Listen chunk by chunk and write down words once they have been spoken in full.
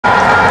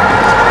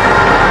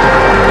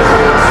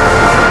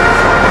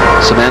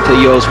Samantha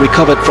Yeo's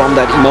recovered from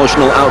that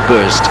emotional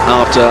outburst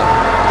after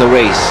the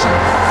race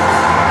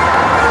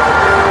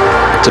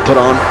to put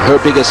on her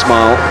biggest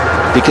smile,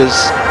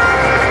 because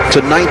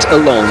tonight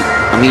alone,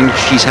 I mean,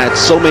 she's had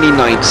so many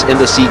nights in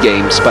the SEA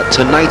Games, but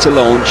tonight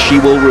alone she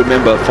will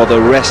remember for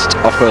the rest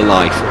of her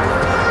life.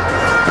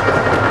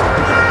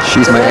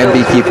 She's my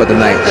MVP for the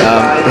night,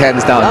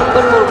 hands down.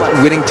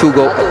 Winning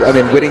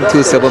winning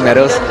 2 silver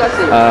medals.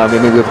 I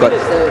mean, we've got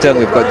Jinq,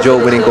 we've got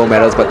Joe winning gold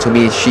medals, but to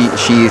me,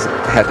 she's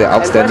had the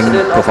outstanding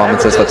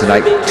performances for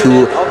tonight.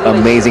 2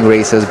 amazing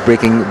races,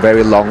 breaking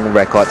very long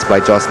records by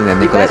Jocelyn and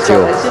Nicolette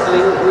Teo.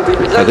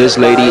 This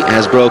lady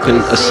has broken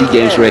a SEA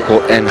Games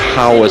record, and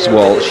how as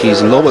well.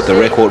 She's lowered the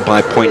record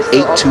by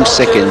 0.82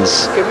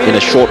 seconds in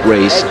a short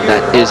race.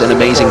 That is an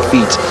amazing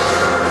feat.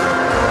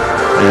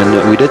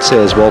 And we did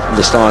say as well from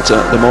the start,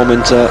 the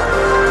moment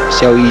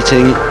Xiao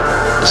Yiting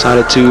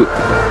decided to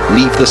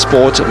leave the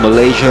sport,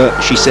 Malaysia,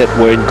 she said,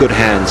 we're in good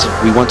hands.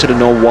 We wanted to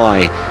know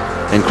why.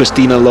 And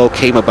Christina Low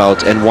came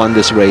about and won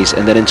this race.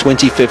 And then in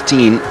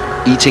 2015,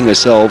 Yiting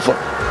herself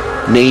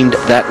named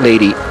that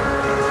lady,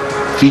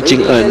 Phee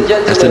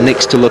as the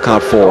next to look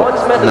out for.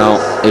 Now,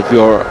 if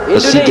you're a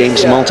SEA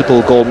Games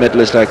multiple gold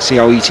medalist like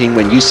Xiao Yiting,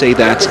 when you say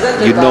that,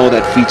 you know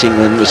that Phee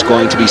is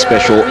going to be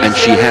special, and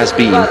she has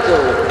been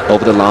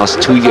over the last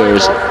 2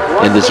 years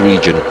in this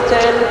region.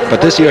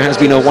 But this year has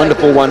been a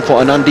wonderful one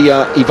for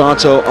Anandia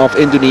V.Evato of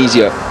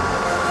Indonesia.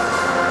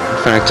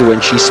 In fact,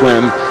 when she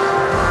swam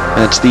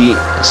at the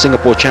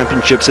Singapore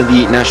Championships in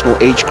the national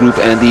age group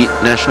and the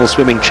national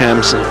swimming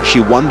champs, she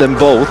won them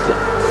both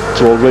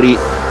to already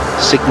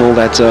signal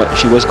that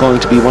she was going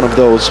to be one of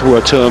those who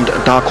are termed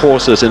dark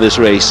horses in this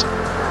race.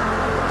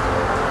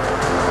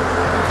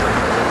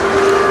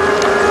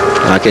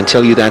 I can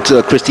tell you that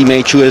Christy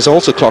May Chu has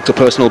also clocked a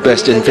personal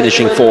best in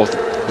finishing 4th.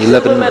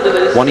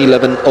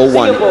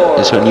 1:11.01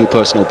 is her new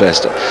personal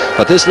best.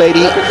 But this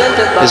lady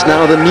is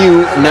now the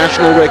new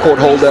national record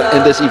holder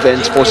in this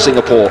event for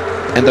Singapore,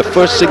 and the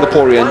first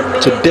Singaporean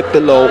to dip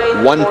below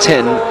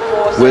 1:10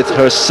 with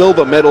her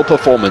silver medal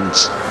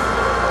performance.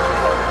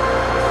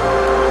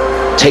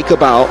 Take a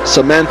bow,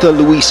 Samantha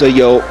Louisa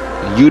Yeo,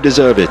 you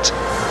deserve it.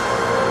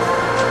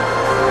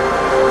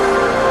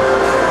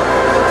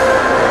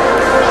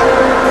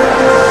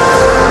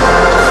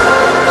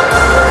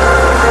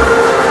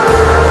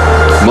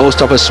 Most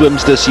of her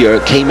swims this year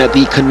came at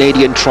the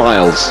Canadian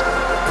trials.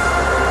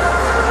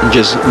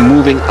 Just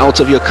moving out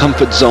of your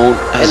comfort zone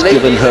has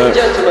given her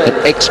an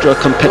extra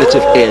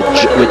competitive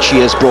edge, which she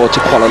has brought to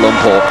Kuala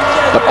Lumpur.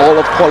 But all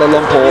of Kuala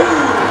Lumpur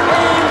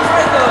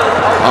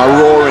are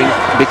roaring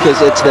because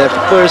it's their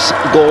first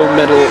gold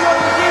medal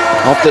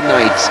of the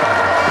night,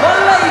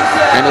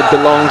 and it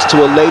belongs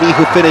to a lady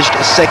who finished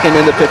 2nd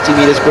in the 50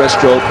 meters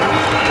breaststroke.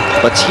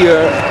 But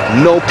here,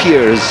 no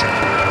peers.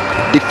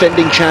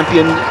 Defending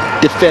champion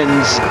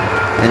defends,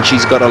 and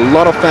she's got a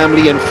lot of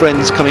family and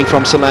friends coming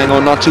from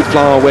Selangor, not too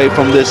far away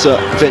from this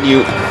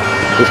venue,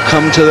 who've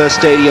come to the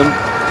stadium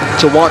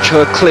to watch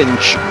her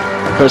clinch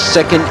her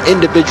 2nd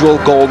individual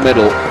gold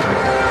medal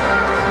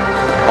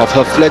of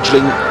her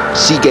fledgling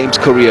SEA Games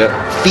career.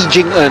 Phee,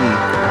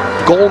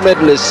 gold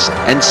medalist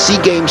and SEA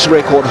Games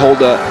record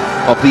holder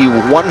of the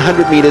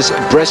 100 meters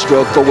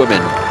breaststroke for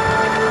women.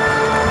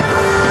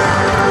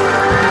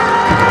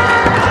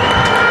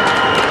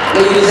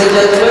 Ladies and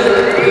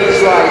gentlemen,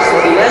 please rise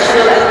for the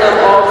national anthem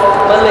of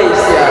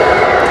Malaysia.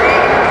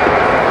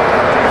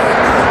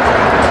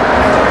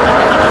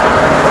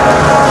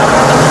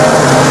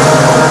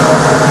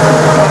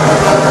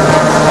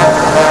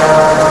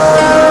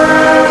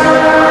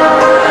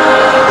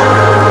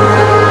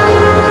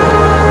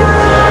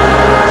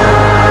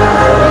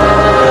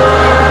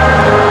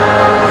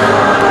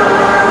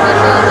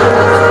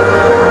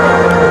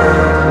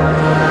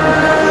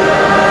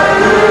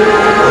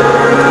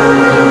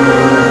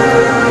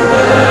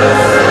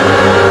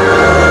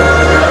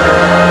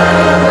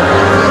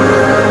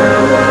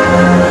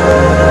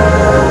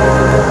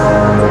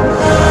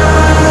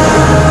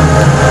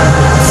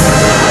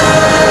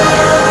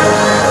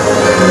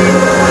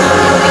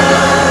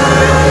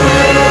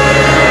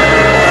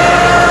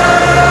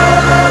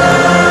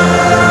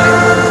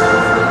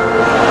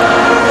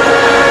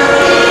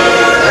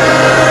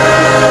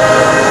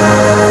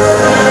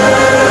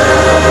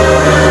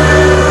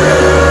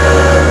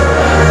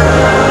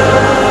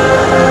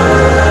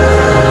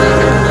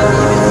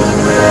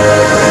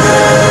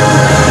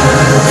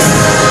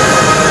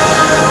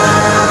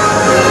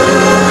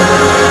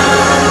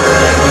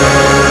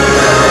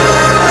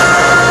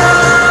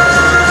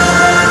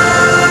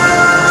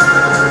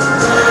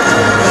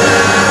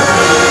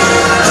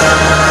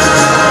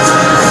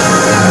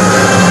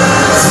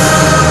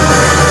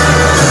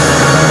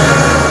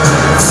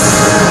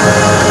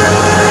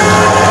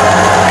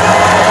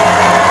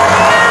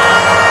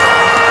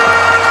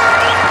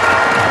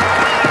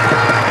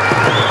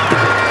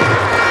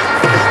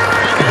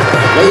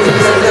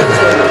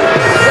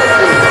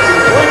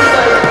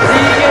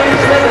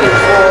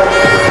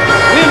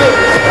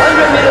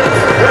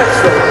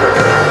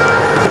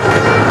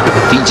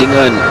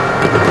 Ginn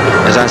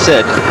As I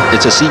said,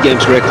 it's a SEA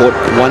Games record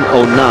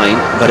 109,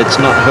 but it's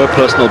not her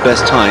personal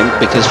best time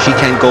because she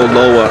can go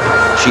lower.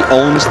 She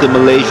owns the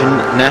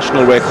Malaysian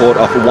national record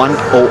of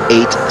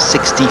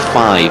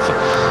 108.65.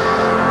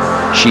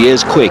 She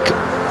is quick,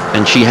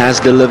 and she has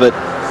delivered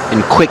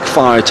in quick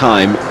fire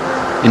time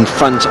in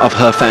front of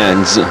her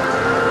fans,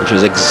 which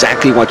was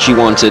exactly what she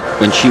wanted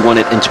when she won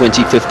it in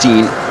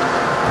 2015.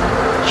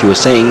 She was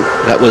saying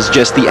that was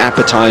just the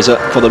appetizer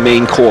for the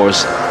main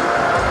course,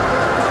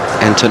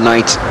 and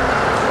tonight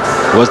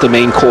was the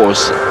main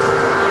course,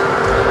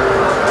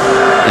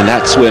 and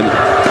that swim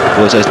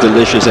was as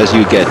delicious as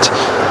you get.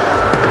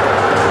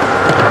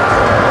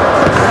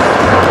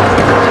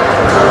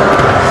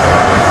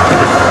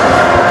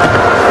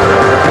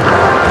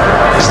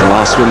 It's the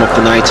last swim of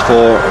the night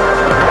for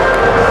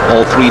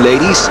all three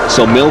ladies,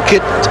 so milk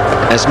it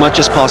as much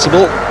as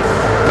possible.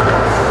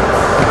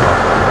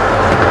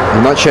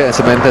 I'm not sure if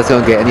Samantha's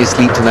going to get any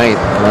sleep tonight.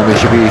 We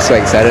should be so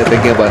excited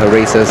thinking about her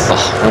races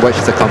and what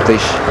she's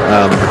accomplished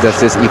just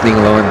this evening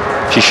alone.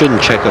 She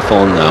shouldn't check her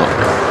phone now.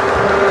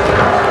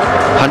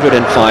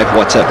 105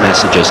 WhatsApp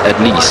messages at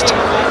least.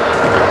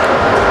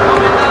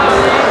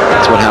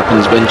 That's what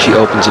happens when she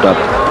opens it up.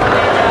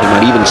 They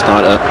might even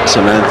start a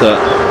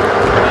Samantha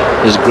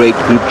is great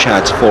group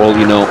chat for all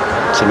you know.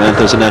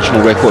 Samantha's a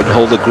national record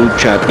holder group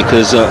chat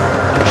because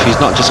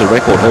she's not just a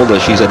record holder,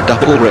 she's a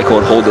double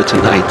record holder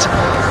tonight.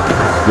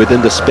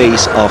 Within the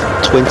space of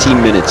 20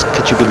 minutes,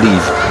 could you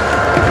believe?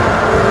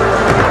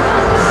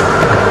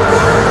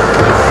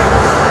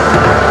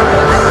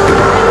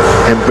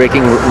 And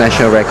breaking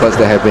national records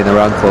that have been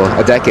around for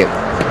a decade.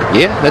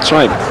 Yeah, that's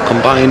right.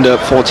 Combined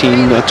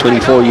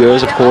 24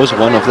 years, of course.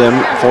 One of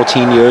them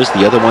 14 years,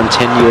 the other one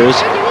 10 years.